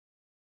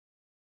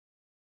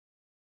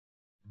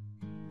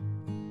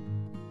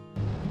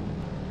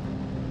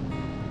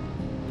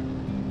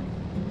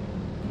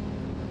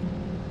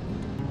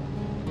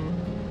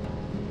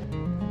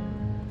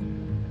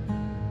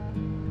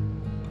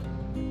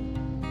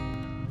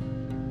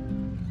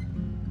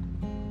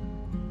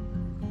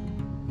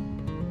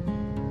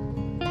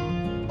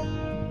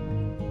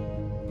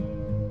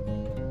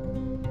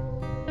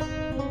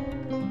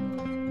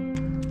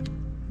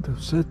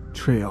Dauset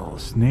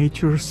Trails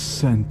Nature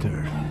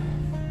Center.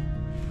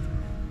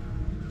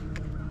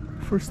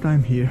 First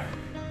time here.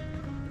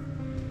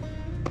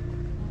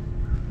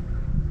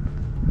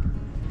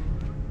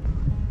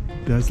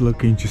 Does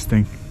look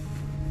interesting.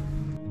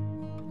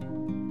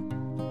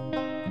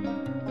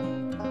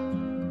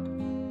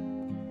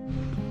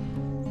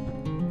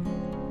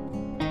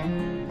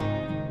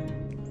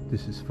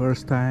 This is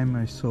first time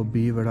I saw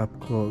beaver up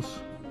close.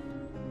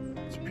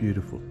 It's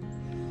beautiful.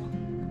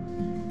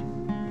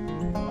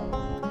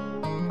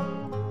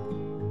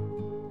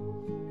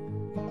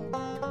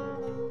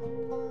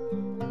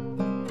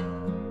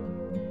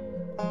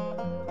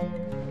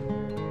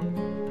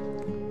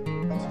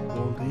 It's a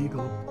bald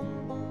eagle.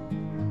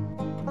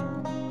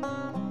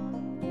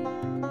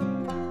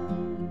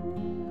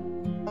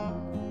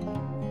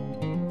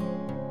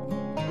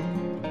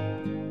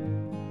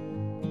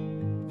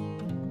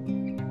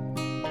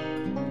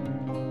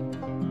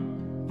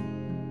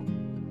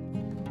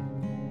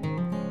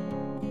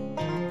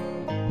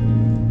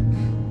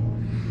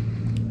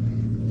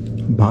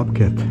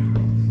 Bobcat.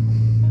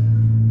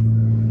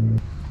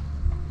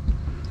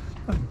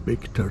 A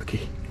big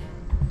turkey.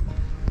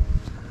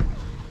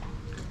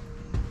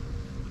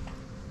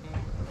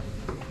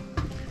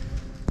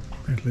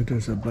 Apparently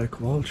there's a black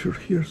vulture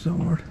here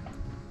somewhere.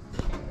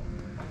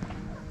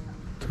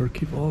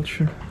 Turkey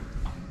vulture.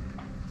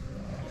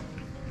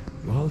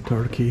 Wild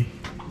turkey.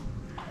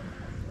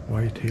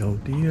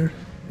 White-tailed deer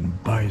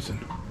and bison.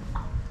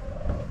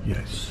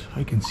 Yes,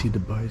 I can see the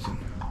bison.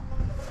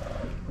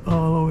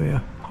 All the way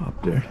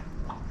up there.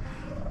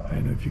 I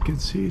don't know if you can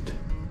see it.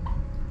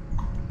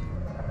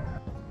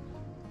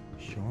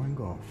 Showing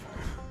off.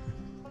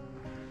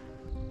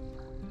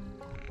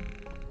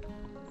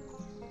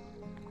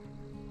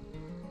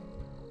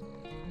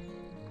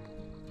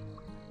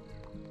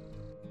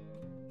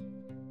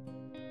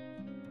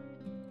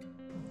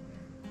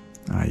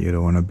 You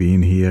don't want to be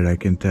in here, I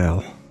can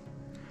tell.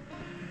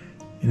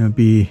 You want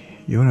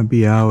to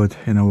be out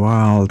in the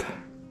wild.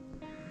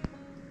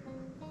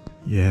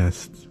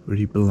 Yes, where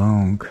you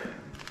belong.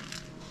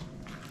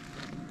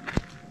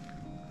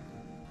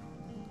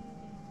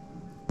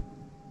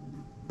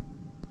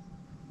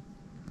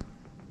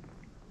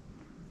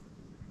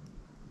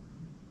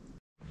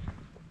 I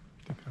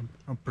think I'm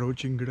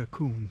approaching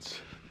raccoons.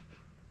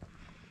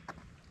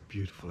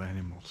 Beautiful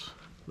animals.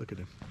 Look at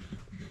them.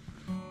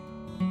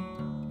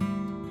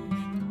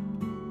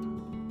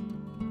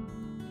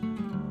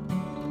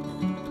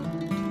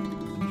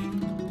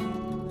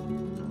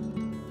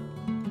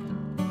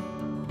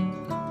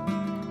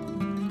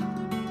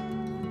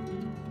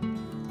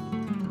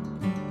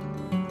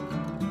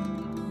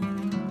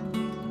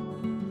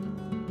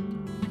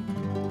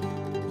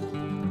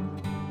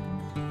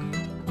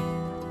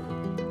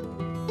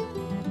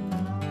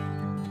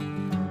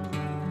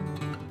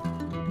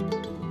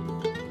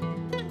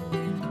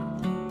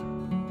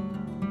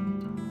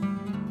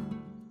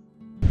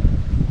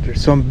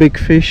 There's some big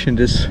fish in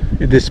this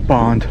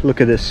pond. Look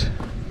at this.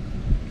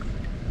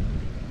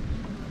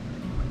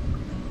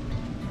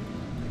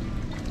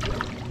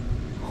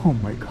 Oh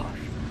my gosh.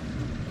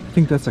 I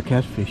think that's a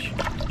catfish.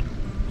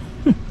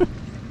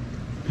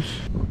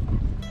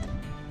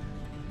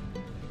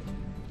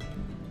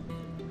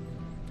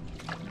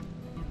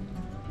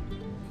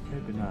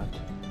 Maybe not.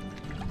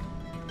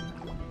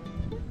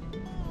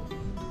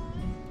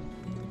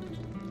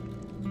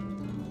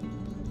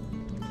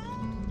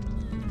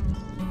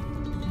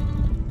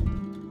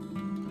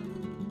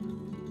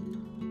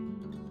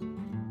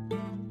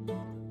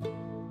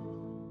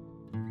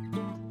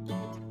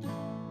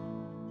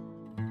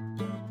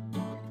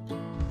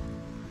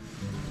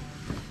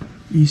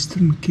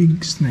 Eastern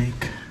king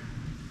snake.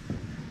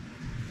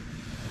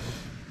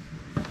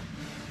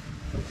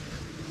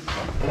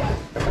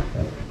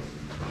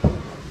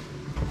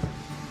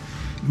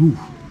 Ooh.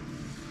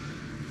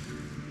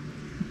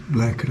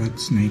 Black rat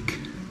snake.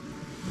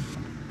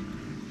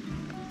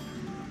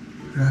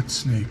 Rat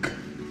snake.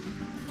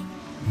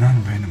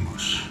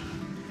 Non-venomous.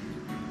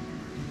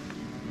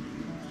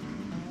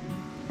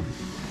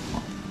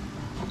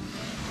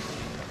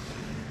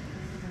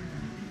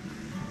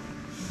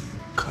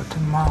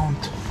 Cotton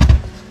mount.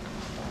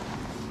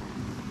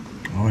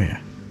 Oh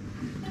yeah.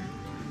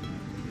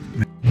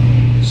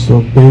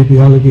 So baby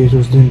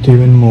alligators didn't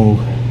even move.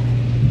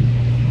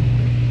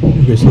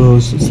 I guess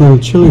it's a little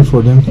chilly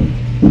for them.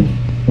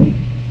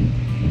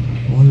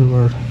 I wonder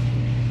where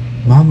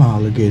mama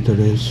alligator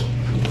is.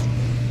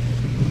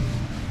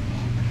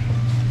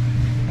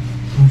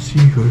 I don't see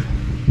her.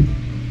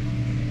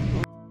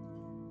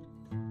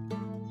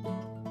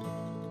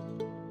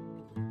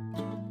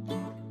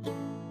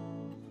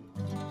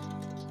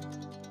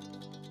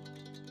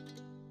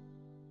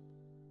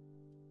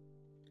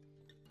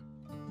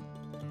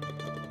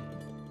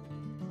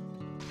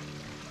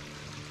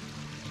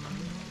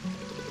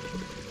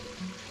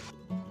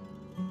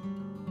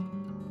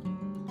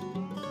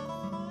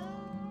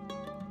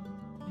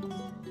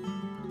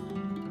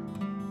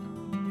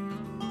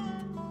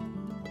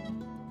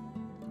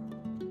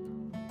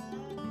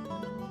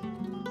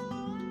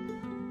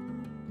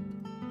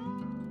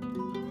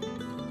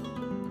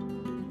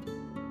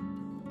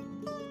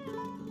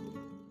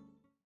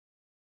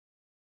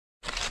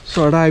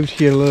 So I arrived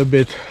here a little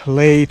bit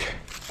late,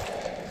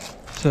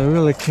 so I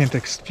really can't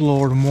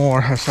explore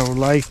more as I would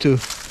like to,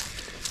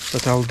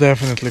 but I'll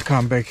definitely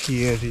come back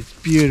here. It's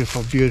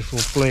beautiful, beautiful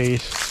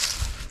place.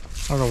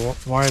 A lot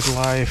of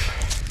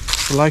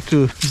wildlife. I like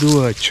to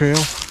do a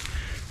trail.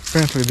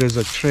 Apparently there's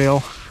a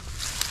trail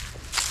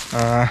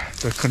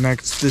that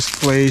connects this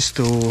place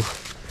to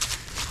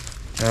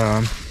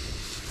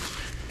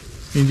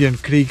Indian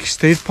Creek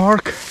State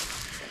Park.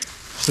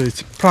 So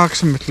it's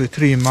approximately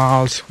 3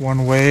 miles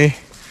one way.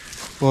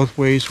 Both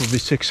ways will be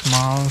 6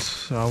 miles.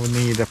 So I would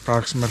need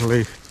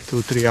approximately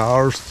 2-3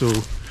 hours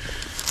to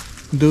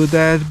do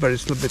that, but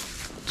it's a little bit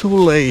too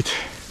late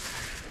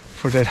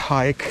for that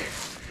hike.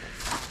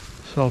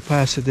 So I'll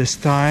pass it this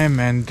time,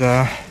 and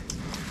that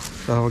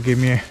will give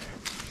me a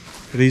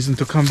reason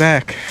to come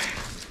back.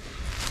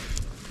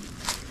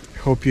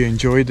 Hope you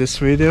enjoyed this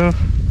video,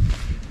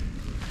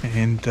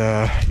 and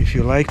if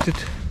you liked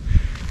it,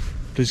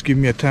 please give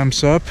me a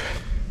thumbs up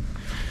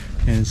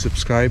and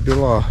subscribe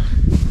below.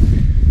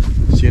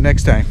 See you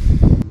next time.